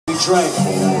Drink.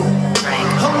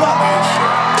 Hold up.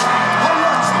 Hold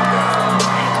up.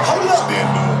 Hold up.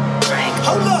 Stand up.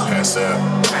 Hold up. Pass out.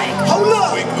 Hold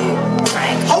up. Wake up.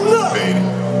 Hold up. Fade it.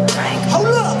 Hold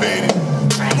up. Fade it.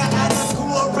 Got out of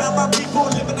school around my people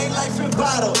living their life in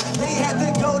bottles. They had the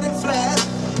golden flash.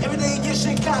 Every day in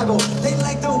Chicago, they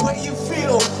like the way you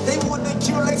feel. They wanna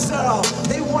kill like Sarah.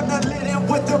 They wanna live in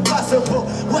with the possible.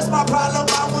 What's my problem?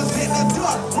 I was in the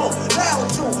dark room, loud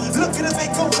tune, looking to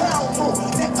make a round move.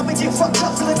 Then I'ma get fucked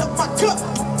up, filling up my cup.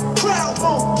 Crowd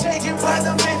move, changing by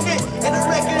the minute, and the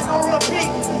record on repeat.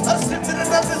 A sip and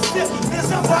another sip, there's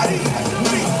somebody at the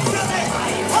beat.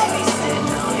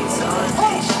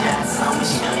 I'ma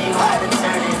show you how to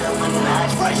turn it up a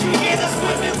notch. First you get a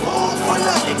swimming pool full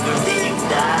of liquor, then you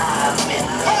dive in.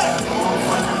 Pool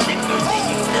full of liquor, then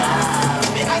you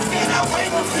dive in. I cannot wait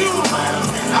for few bottles,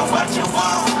 then I watch them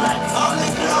all fly. All the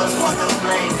girls wanna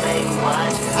play, they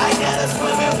watch. I got a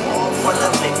swimming pool full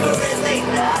of liquor, and they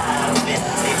dive in.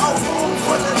 A pool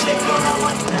full of liquor,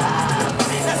 I'ma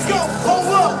dive in. Let's go, hold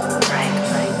up. Drink,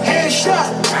 Headshot.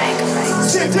 drink,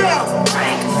 Sit down.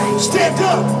 drink, Stand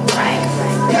up. drink,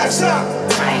 Pass out.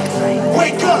 drink,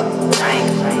 Wake up. drink,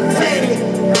 Fade it.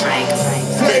 drink,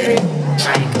 Fade it.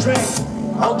 drink. Drink.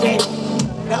 Okay.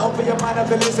 Now open your mind up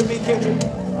and listen to me, Kendrick.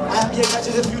 I am your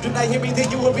conscious. If you do not hear me, then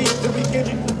you will be victory,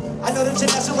 Kendrick. I know that you're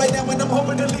not so right now, and I'm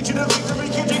hoping to lead you to victory,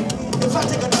 Kendrick. If I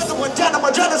take another one down, I'ma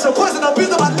drown in some poison. I'm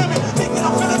building my limit. Thinking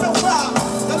I'm feeling the wild.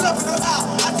 The love in the eye.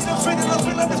 I see the feeling, the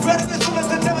feeling is better than feelings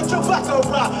that never drove back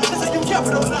around. This is you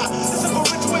capitalize. This is for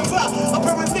rich and wild.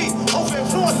 Apparently, over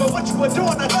influenced by what you were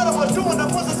doing. I thought I was doing. I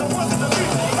wasn't to be.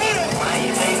 Hey! Why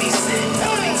you babysitting?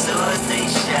 Don't need two or three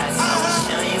shots. I'ma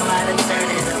show you how to turn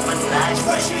it up a notch.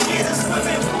 First you get a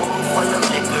swimming pool full of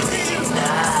liquor, then you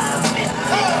dive in.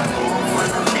 Pool full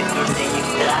of liquor, then you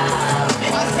dive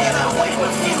in. Then I wait a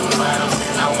few bottles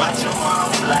and I watch them all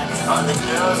fly. All the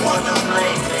girls wanna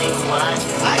play, they watch.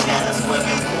 I got a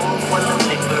swimming pool full of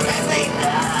liquor and they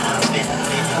dive in.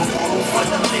 Pool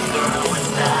full of liquor, I'ma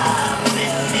dive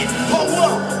in. Hold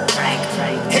up. Drink,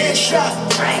 Headshot.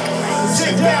 drink,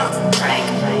 Sit down.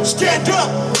 drink, Stand up.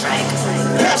 drink,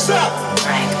 Pass out.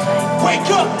 drink, Wake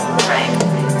up. drink,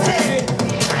 Fade it.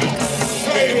 drink,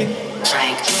 Fade it.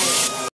 drink.